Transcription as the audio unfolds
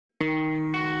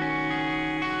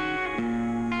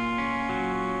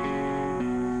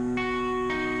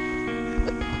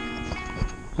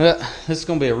This is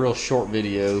going to be a real short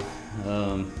video.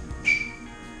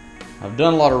 I've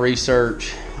done a lot of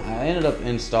research. I ended up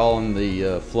installing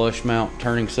the flush mount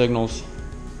turning signals,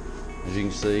 as you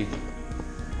can see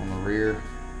on the rear,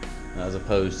 as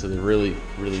opposed to the really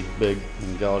big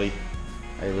and gaudy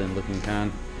alien looking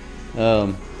kind.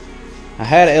 I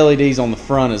had LEDs on the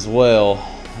front as well,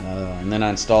 and then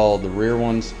I installed the rear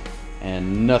ones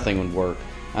and nothing would work.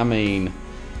 I mean,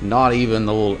 not even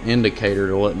the little indicator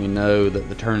to let me know that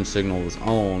the turn signal was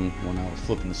on when I was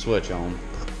flipping the switch on.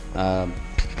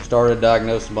 Started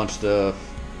diagnosing a bunch of stuff,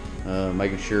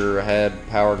 making sure I had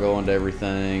power going to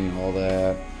everything, all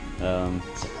that.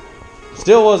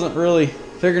 Still wasn't really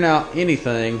figuring out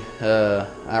anything.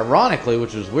 Ironically,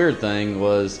 which was a weird thing,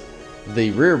 was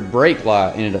the rear brake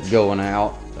light ended up going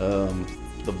out.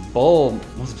 The bulb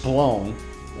was blown.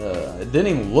 It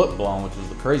didn't even look blown, which was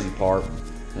the crazy part.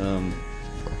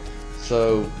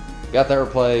 So got that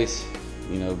replaced,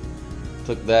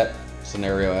 took that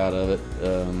scenario out of it.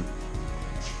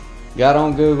 Got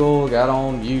on Google, got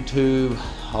on YouTube,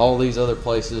 all these other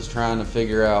places trying to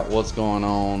figure out what's going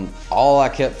on. All I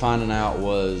kept finding out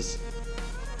was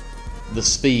the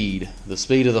speed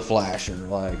of the flasher.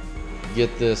 Like,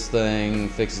 get this thing,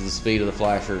 fixes the speed of the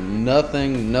flasher.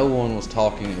 Nothing, no one was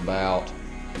talking about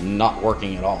not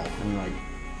working at all. I'm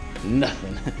like,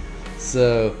 nothing.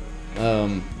 So I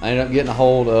ended up getting a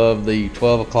hold of the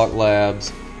 12 o'clock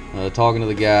labs, talking to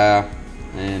the guy,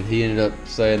 and he ended up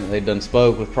saying that they'd done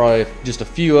spoke with probably just a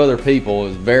few other people. It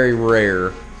was very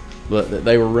rare, but that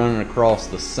they were running across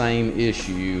the same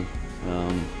issue.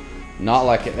 Not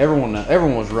like everyone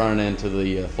was running into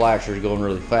the flashers going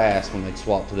really fast when they'd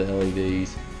swap to the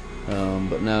LEDs,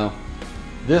 but no,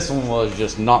 this one was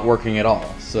just not working at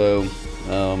all. So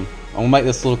I'm gonna make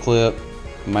this little clip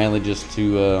mainly just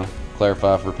to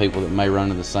clarify for people that may run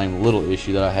into the same little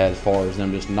issue that I had as far as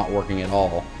them just not working at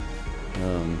all.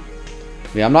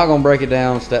 Yeah, I'm not going to break it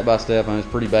down step by step. I mean, it's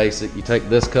pretty basic. You take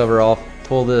this cover off,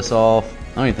 pull this off.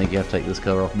 I don't even think you have to take this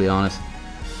cover off, to be honest.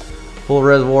 Pull the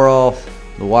reservoir off.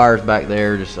 The wire's back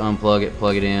there. Just unplug it,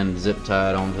 plug it in, zip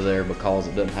tie it onto there because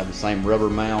it doesn't have the same rubber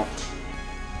mount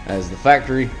as the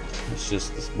factory. It's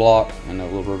just this block and a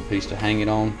little rubber piece to hang it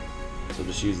on. So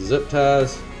just use the zip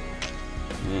ties.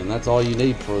 And that's all you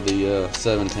need for the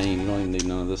 17. You don't even need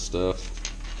none of this stuff.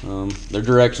 Their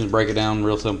directions break it down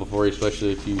real simple for you,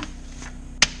 especially if you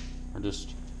are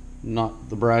just not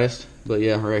the brightest. But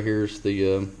yeah, right here's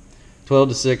the 12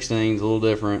 to 16 is a little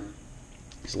different.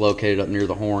 It's located up near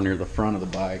the horn, near the front of the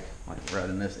bike, like right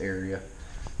in this area.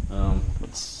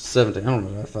 But 17, I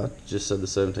don't know if I just said the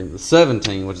 17. The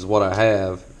 17, which is what I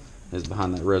have, is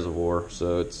behind that reservoir.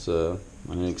 So it's it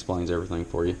explains everything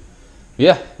for you.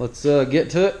 Yeah, let's get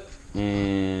to it,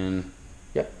 and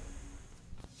yeah.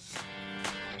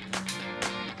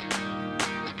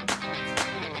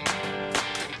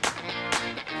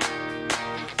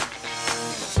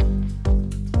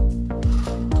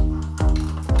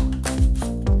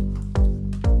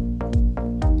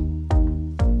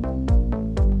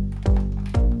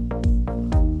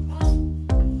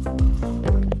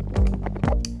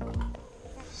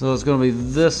 So it's going to be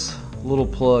this little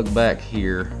plug back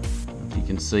here. You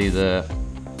can see that.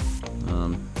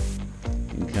 You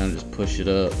can kind of just push it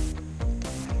up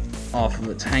off of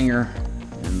its hanger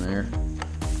in there.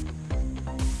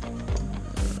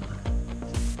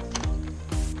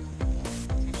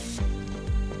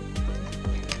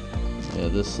 Yeah,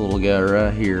 this little guy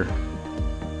right here.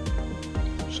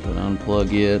 Just gonna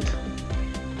unplug it.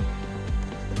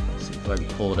 See if I can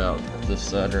pull it out this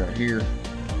side right here.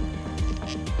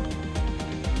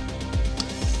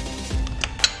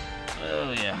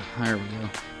 There we go.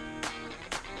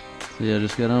 So yeah,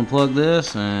 just gotta unplug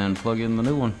this and plug in the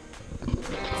new one.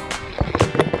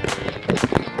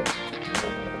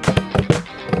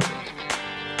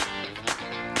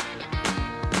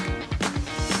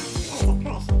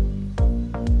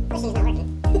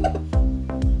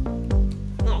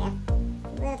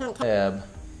 Tab.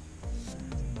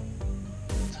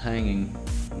 It's hanging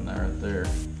in there right there.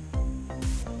 So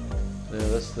yeah,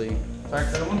 that's the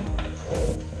factory one.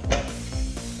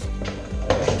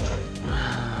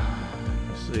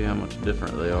 See how much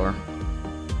different they are.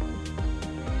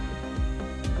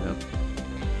 Yep.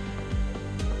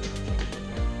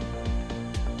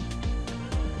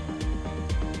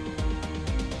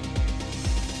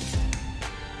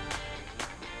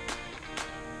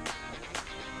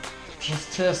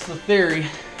 Let's test the theory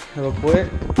real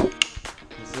quick and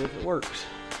see if it works.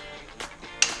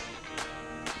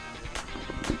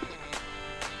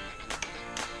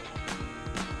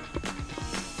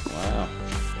 Wow.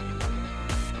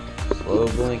 Slow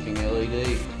blinking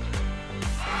LED.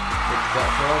 got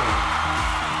trouble.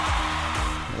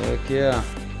 Heck yeah.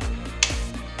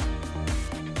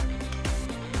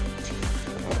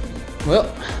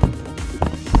 Well,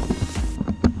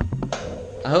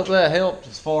 I hope that helped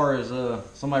as far as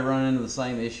somebody running into the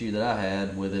same issue that I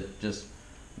had with it just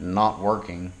not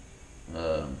working.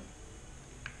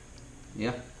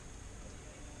 Yeah.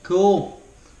 Cool.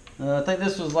 I think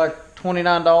this was like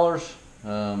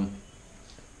 $29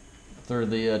 through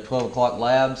the 12 o'clock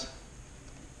labs.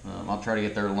 I'll try to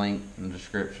get their link in the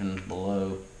description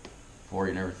below for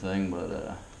you and everything,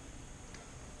 but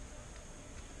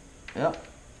yep,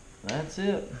 that's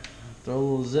it. Throw a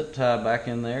little zip tie back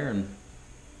in there and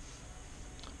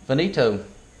finito.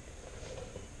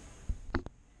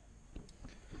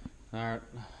 Alright,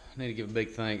 I need to give a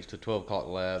big thanks to 12 o'clock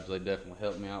labs. They definitely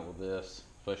helped me out with this,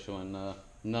 especially when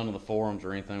none of the forums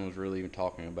or anything was really even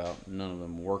talking about none of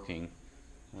them working.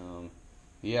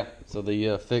 Yeah, so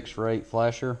the fixed rate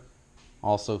flasher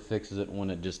also fixes it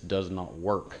when it just does not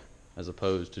work, as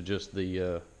opposed to just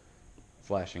the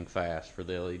flashing fast for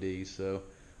the LEDs. So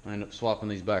I ended up swapping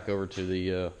these back over to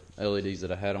the LEDs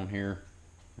that I had on here.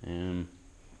 And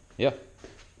yeah,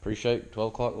 appreciate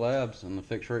 12 o'clock labs and the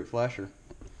fixed rate flasher.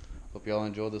 Hope y'all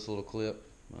enjoyed this little clip.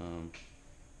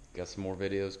 Got some more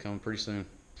videos coming pretty soon.